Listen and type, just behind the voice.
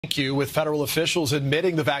Thank you. With federal officials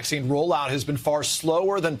admitting the vaccine rollout has been far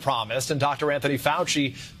slower than promised, and Dr. Anthony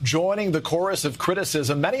Fauci joining the chorus of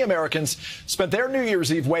criticism, many Americans spent their New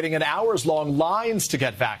Year's Eve waiting in hours-long lines to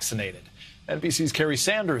get vaccinated. NBC's Kerry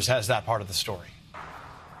Sanders has that part of the story.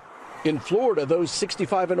 In Florida, those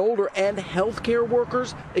 65 and older and healthcare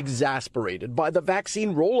workers exasperated by the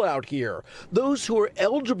vaccine rollout here. Those who are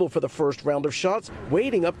eligible for the first round of shots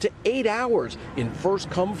waiting up to 8 hours in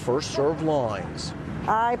first-come, first-served lines.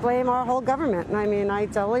 I blame our whole government. I mean, I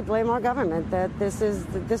totally blame our government that this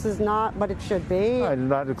is not what it should be. I did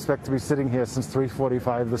not expect to be sitting here since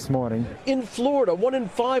 3:45 this morning. In Florida, 1 in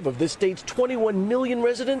 5 of this state's 21 million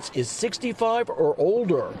residents is 65 or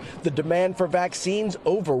older. The demand for vaccines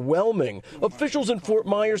overwhelming. Officials in Fort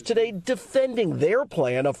Myers today defending their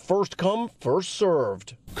plan of first come, first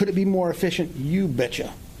served. Could it be more efficient? You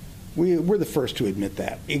betcha. We're the first to admit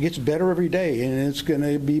that. It gets better every day, and it's going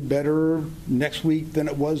to be better next week than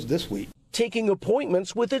it was this week. Taking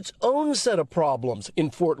appointments with its own set of problems.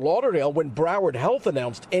 In Fort Lauderdale, when Broward Health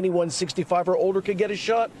announced anyone 65 or older could get a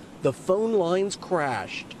shot, the phone lines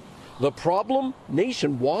crashed. The problem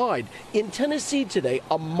nationwide. In Tennessee today,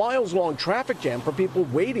 a miles-long traffic jam for people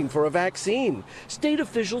waiting for a vaccine. State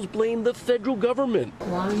officials blame the federal government.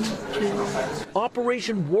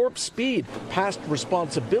 Operation Warp Speed, past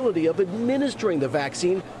responsibility of administering the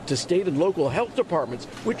vaccine to state and local health departments,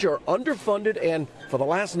 which are underfunded and, for the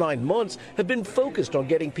last 9 months, have been focused on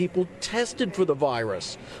getting people tested for the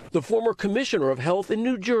virus. The former commissioner of health in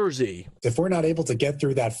New Jersey. If we're not able to get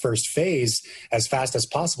through that first phase as fast as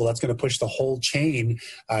possible, that's going to push the whole chain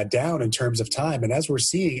down in terms of time. And as we're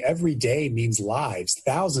seeing, every day means lives,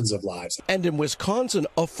 thousands of lives. And in Wisconsin,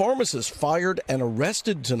 a pharmacist fired and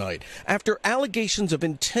arrested tonight after allegations of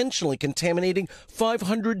intentionally contaminating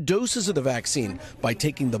 500 doses of the vaccine by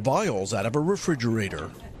taking the vials out of a refrigerator.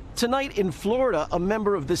 Tonight in Florida, a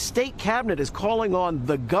member of the state cabinet is calling on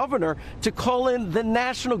the governor to call in the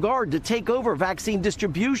National Guard to take over vaccine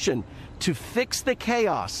distribution to fix the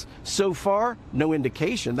chaos. So far, no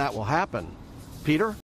indication that will happen. Peter?